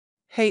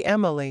Hey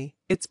Emily,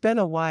 it's been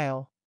a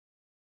while.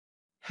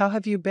 How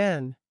have you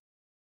been?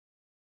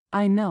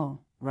 I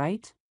know,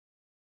 right?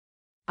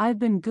 I've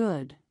been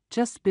good,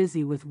 just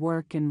busy with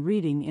work and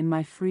reading in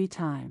my free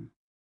time.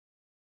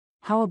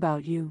 How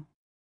about you?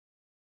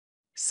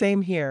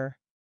 Same here.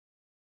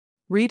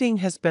 Reading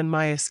has been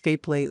my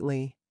escape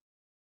lately.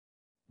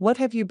 What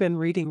have you been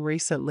reading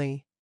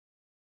recently?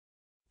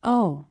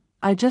 Oh,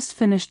 I just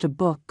finished a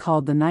book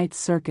called The Night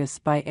Circus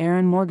by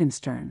Aaron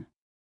Morgenstern.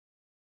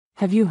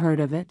 Have you heard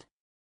of it?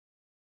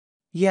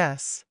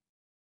 Yes.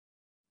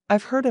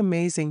 I've heard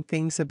amazing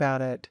things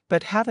about it,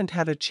 but haven't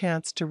had a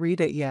chance to read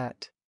it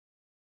yet.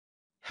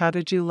 How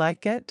did you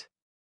like it?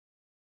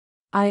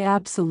 I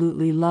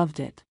absolutely loved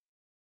it.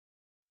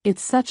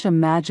 It's such a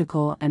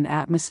magical and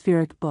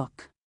atmospheric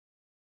book.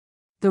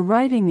 The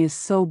writing is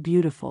so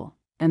beautiful,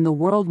 and the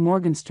world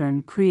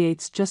Morgenstern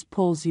creates just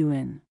pulls you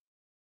in.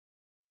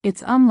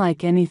 It's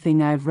unlike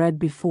anything I've read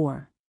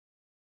before.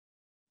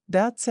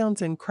 That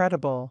sounds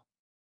incredible.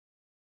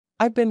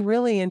 I've been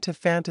really into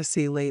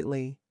fantasy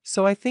lately,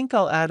 so I think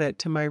I'll add it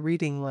to my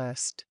reading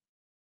list.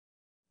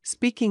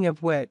 Speaking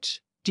of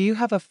which, do you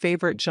have a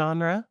favorite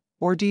genre,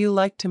 or do you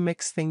like to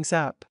mix things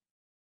up?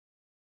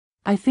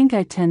 I think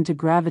I tend to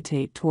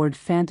gravitate toward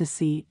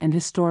fantasy and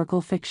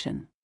historical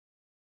fiction.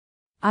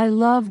 I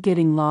love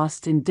getting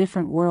lost in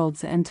different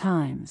worlds and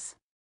times.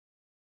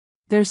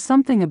 There's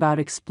something about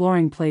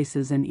exploring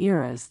places and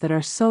eras that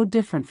are so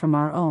different from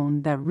our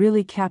own that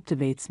really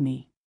captivates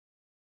me.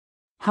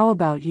 How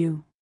about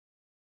you?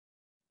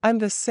 I'm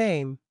the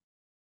same.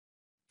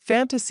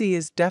 Fantasy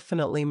is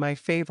definitely my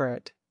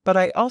favorite, but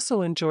I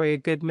also enjoy a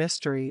good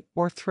mystery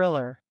or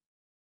thriller.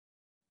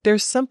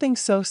 There's something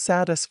so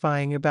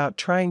satisfying about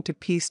trying to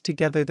piece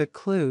together the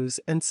clues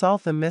and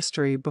solve the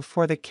mystery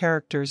before the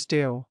characters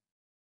do.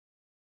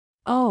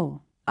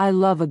 Oh, I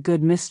love a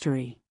good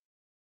mystery.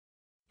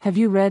 Have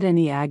you read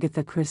any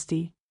Agatha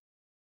Christie?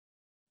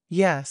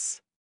 Yes,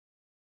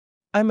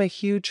 I'm a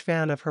huge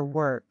fan of her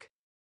work.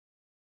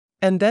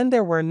 And Then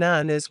There Were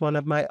None is one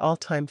of my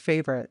all-time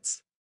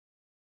favorites.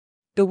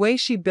 The way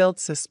she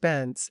builds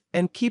suspense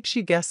and keeps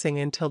you guessing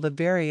until the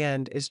very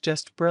end is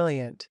just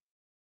brilliant.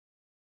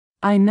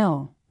 I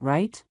know,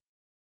 right?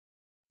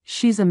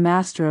 She's a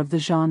master of the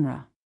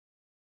genre.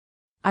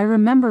 I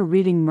remember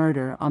reading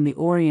Murder on the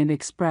Orient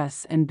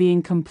Express and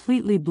being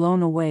completely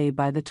blown away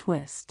by the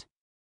twist.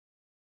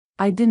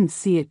 I didn't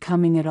see it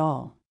coming at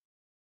all.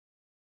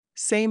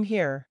 Same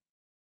here.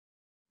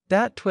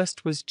 That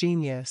twist was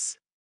genius.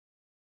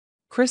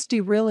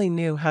 Christie really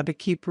knew how to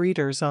keep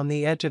readers on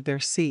the edge of their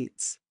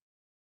seats.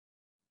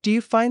 Do you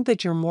find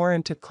that you're more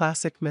into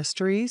classic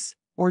mysteries,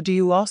 or do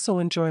you also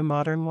enjoy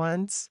modern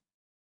ones?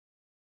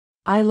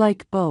 I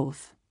like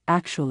both,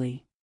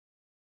 actually.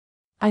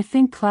 I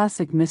think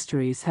classic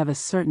mysteries have a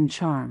certain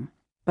charm,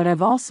 but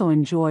I've also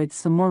enjoyed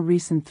some more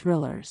recent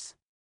thrillers.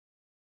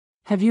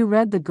 Have you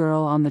read The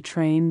Girl on the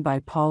Train by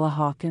Paula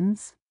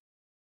Hawkins?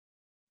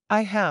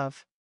 I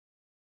have.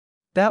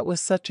 That was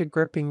such a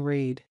gripping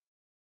read.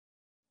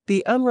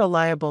 The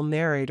unreliable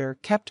narrator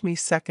kept me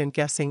second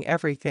guessing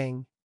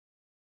everything.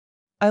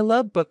 I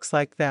love books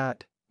like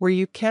that, where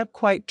you can't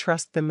quite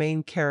trust the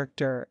main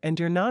character and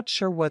you're not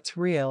sure what's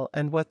real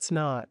and what's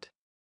not.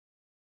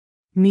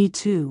 Me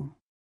too.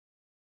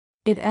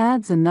 It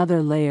adds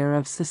another layer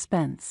of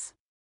suspense.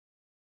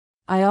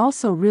 I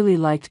also really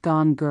liked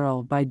Gone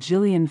Girl by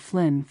Gillian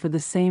Flynn for the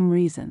same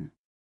reason.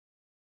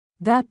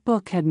 That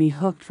book had me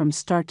hooked from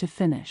start to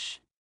finish.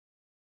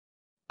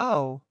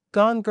 Oh,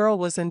 Gone Girl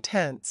was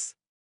intense.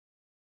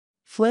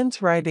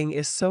 Flynn's writing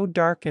is so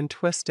dark and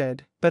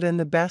twisted, but in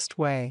the best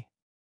way.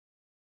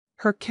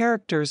 Her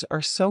characters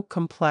are so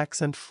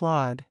complex and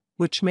flawed,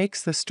 which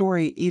makes the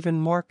story even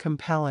more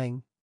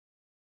compelling.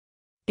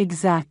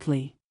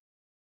 Exactly.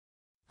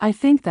 I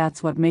think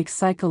that's what makes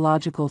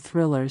psychological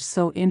thrillers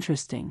so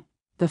interesting,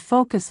 the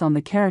focus on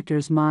the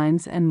characters'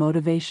 minds and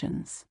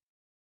motivations.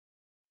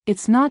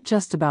 It's not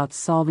just about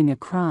solving a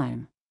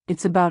crime,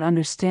 it's about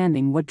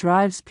understanding what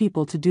drives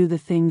people to do the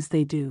things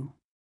they do.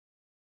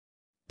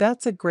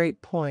 That's a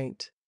great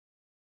point.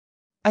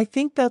 I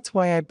think that's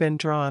why I've been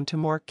drawn to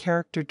more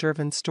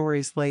character-driven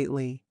stories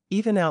lately,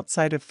 even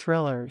outside of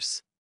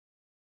thrillers.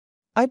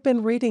 I've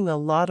been reading a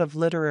lot of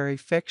literary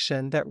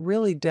fiction that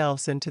really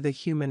delves into the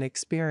human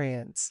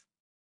experience.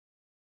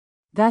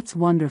 That's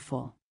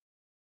wonderful.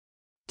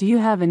 Do you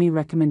have any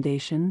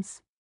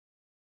recommendations?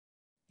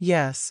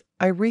 Yes,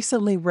 I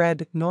recently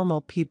read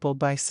Normal People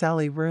by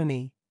Sally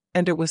Rooney,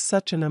 and it was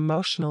such an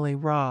emotionally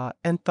raw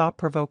and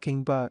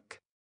thought-provoking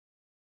book.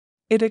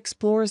 It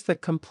explores the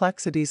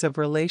complexities of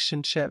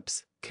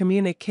relationships,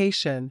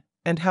 communication,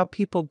 and how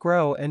people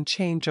grow and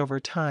change over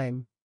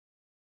time.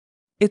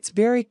 It's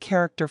very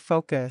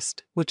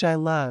character-focused, which I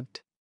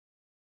loved.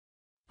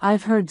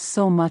 I've heard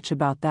so much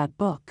about that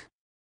book.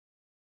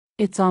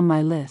 It's on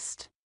my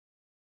list.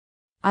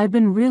 I've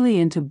been really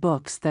into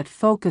books that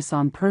focus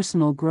on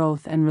personal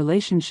growth and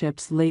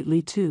relationships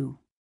lately too.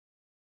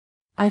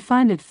 I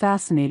find it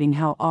fascinating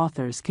how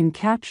authors can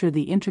capture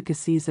the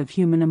intricacies of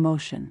human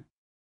emotion.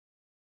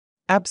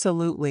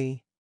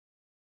 Absolutely.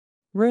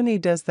 Rooney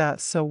does that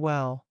so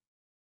well.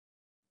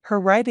 Her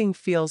writing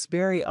feels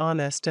very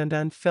honest and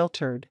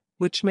unfiltered,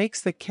 which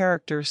makes the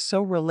characters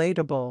so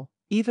relatable,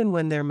 even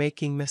when they're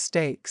making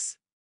mistakes.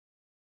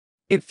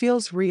 It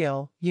feels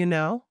real, you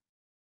know?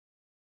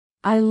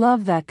 I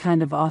love that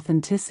kind of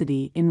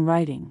authenticity in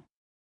writing.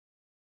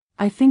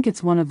 I think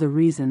it's one of the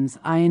reasons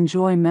I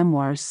enjoy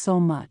memoirs so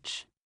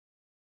much.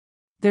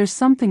 There's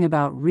something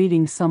about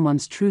reading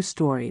someone's true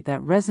story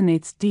that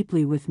resonates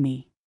deeply with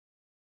me.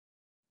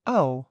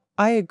 Oh,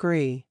 I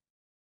agree.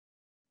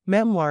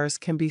 Memoirs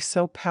can be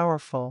so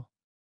powerful.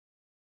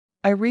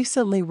 I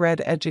recently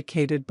read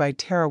Educated by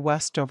Tara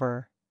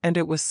Westover, and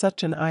it was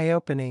such an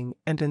eye-opening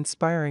and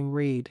inspiring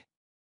read.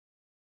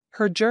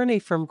 Her journey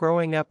from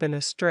growing up in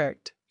a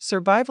strict,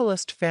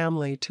 survivalist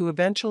family to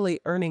eventually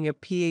earning a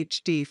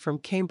PhD from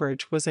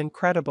Cambridge was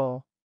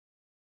incredible.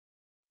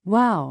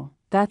 Wow,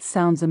 that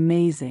sounds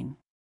amazing.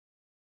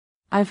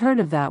 I've heard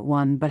of that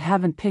one but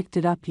haven't picked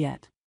it up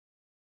yet.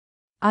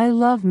 I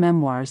love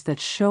memoirs that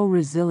show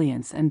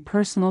resilience and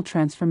personal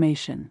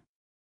transformation.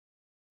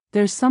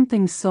 There's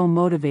something so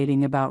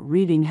motivating about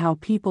reading how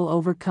people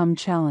overcome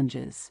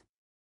challenges.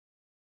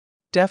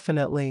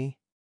 Definitely.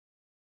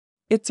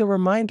 It's a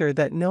reminder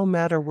that no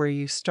matter where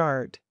you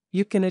start,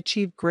 you can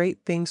achieve great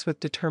things with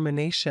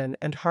determination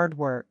and hard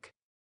work.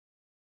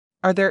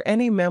 Are there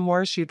any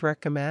memoirs you'd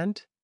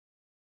recommend?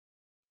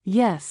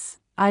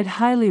 Yes, I'd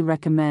highly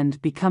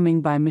recommend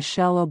Becoming by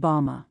Michelle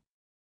Obama.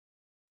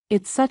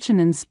 It's such an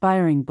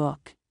inspiring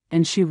book,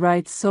 and she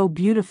writes so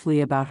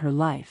beautifully about her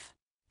life,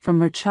 from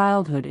her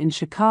childhood in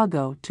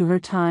Chicago to her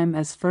time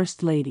as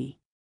First Lady.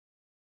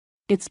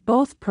 It's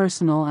both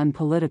personal and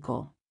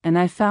political, and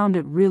I found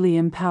it really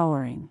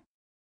empowering.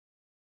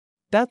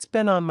 That's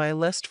been on my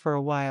list for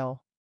a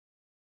while.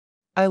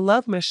 I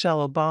love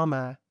Michelle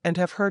Obama and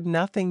have heard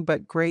nothing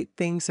but great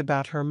things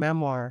about her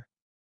memoir.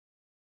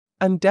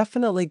 I'm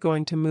definitely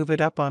going to move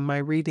it up on my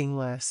reading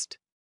list.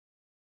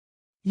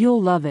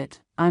 You'll love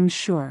it, I'm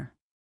sure.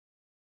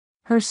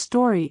 Her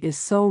story is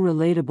so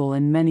relatable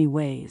in many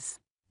ways,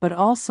 but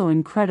also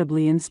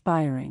incredibly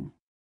inspiring.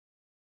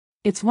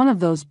 It's one of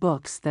those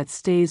books that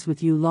stays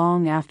with you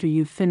long after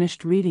you've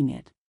finished reading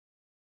it.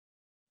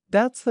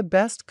 That's the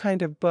best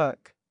kind of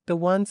book, the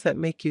ones that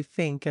make you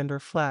think and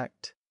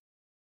reflect.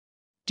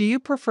 Do you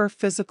prefer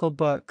physical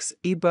books,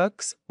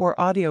 ebooks, or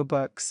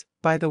audiobooks,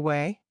 by the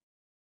way?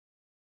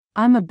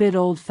 I'm a bit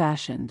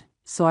old-fashioned,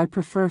 so I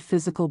prefer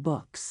physical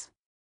books.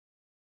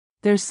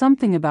 There's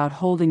something about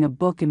holding a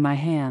book in my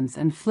hands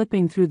and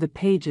flipping through the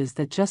pages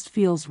that just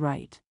feels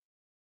right.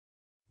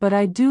 But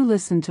I do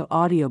listen to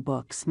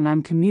audiobooks when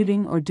I'm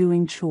commuting or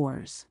doing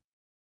chores.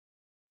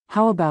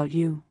 How about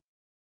you?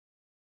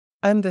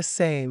 I'm the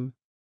same.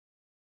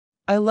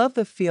 I love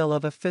the feel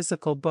of a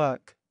physical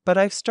book, but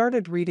I've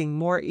started reading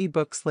more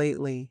ebooks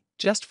lately,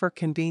 just for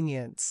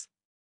convenience.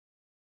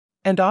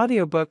 And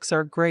audiobooks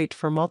are great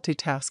for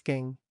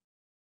multitasking.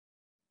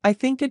 I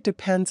think it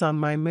depends on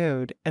my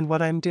mood and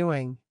what I'm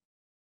doing.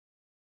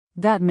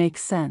 That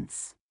makes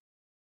sense.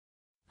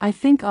 I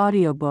think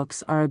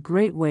audiobooks are a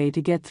great way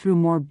to get through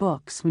more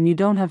books when you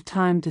don't have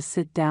time to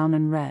sit down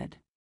and read.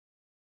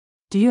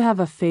 Do you have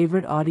a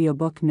favorite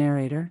audiobook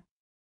narrator?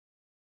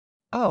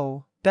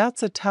 Oh,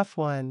 that's a tough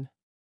one.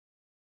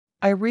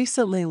 I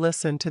recently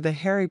listened to the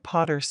Harry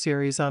Potter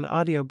series on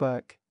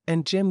audiobook,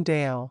 and Jim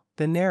Dale,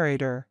 the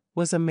narrator,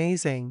 was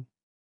amazing.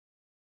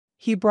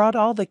 He brought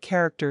all the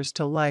characters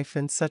to life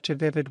in such a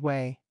vivid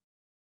way.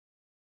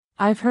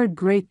 I've heard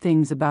great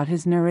things about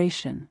his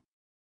narration.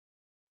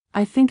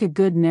 I think a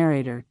good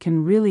narrator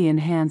can really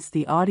enhance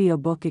the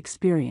audiobook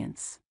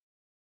experience.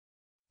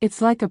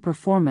 It's like a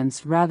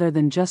performance rather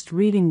than just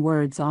reading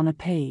words on a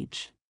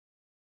page.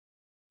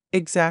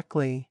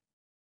 Exactly.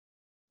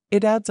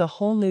 It adds a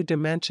whole new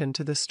dimension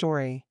to the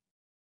story.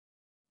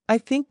 I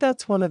think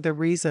that's one of the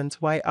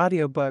reasons why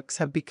audiobooks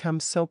have become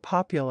so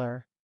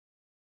popular.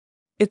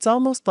 It's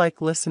almost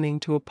like listening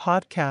to a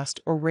podcast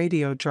or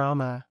radio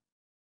drama.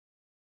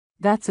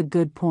 That's a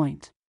good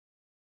point.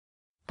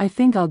 I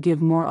think I'll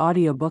give more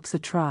audiobooks a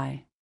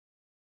try.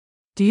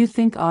 Do you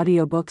think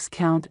audiobooks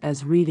count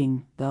as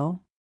reading, though?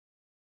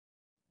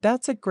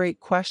 That's a great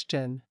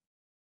question.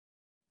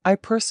 I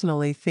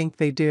personally think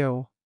they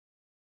do.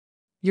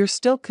 You're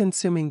still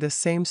consuming the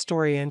same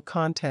story and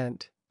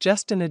content,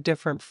 just in a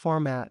different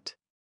format.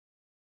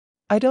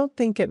 I don't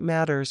think it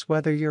matters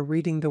whether you're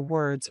reading the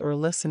words or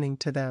listening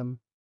to them.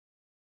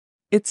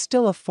 It's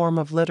still a form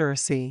of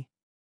literacy.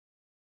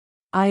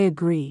 I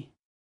agree.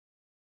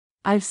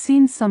 I've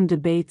seen some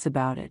debates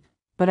about it,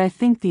 but I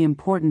think the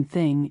important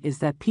thing is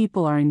that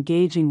people are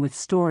engaging with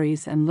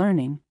stories and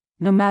learning,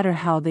 no matter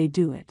how they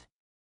do it.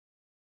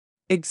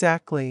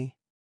 Exactly.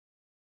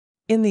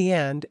 In the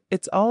end,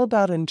 it's all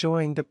about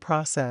enjoying the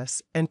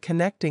process and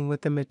connecting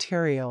with the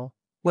material,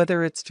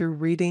 whether it's through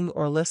reading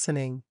or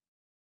listening.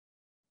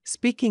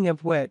 Speaking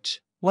of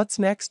which, what's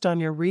next on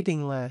your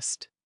reading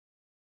list?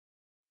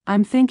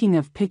 I'm thinking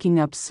of picking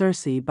up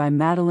Circe by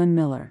Madeline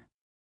Miller.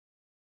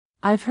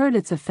 I've heard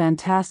it's a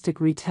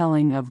fantastic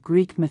retelling of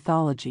Greek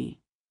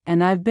mythology,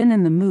 and I've been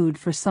in the mood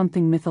for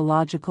something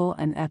mythological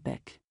and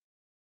epic.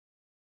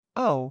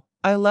 Oh,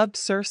 I loved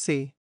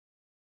Circe.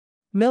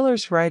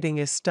 Miller's writing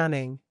is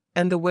stunning,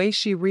 and the way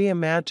she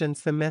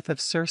reimagines the myth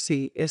of Circe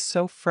is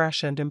so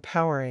fresh and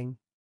empowering.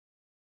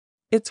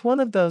 It's one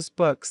of those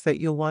books that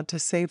you'll want to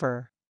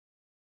savor.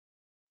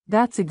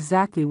 That's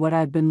exactly what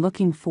I've been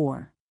looking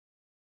for.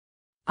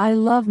 I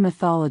love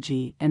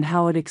mythology and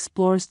how it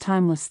explores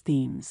timeless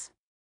themes.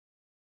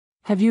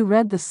 Have you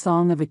read The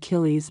Song of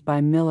Achilles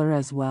by Miller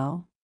as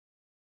well?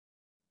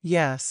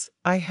 Yes,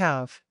 I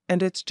have,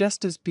 and it's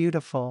just as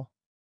beautiful.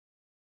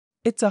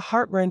 It's a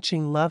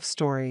heart-wrenching love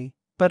story,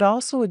 but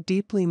also a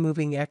deeply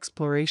moving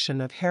exploration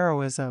of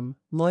heroism,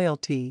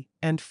 loyalty,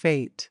 and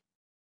fate.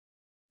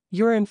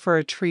 You're in for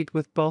a treat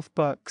with both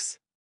books.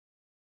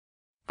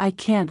 I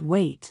can't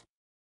wait.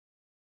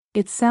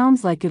 It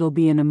sounds like it'll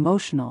be an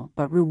emotional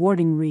but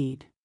rewarding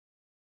read.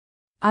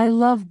 I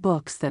love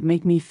books that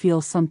make me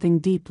feel something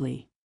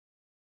deeply.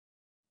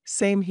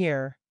 Same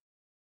here.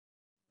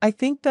 I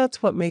think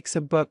that's what makes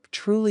a book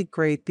truly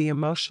great, the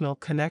emotional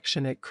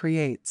connection it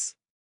creates.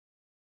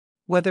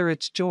 Whether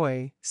it's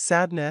joy,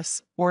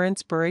 sadness, or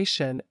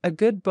inspiration, a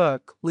good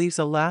book leaves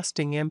a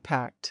lasting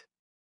impact.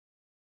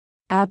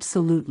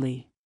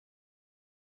 Absolutely.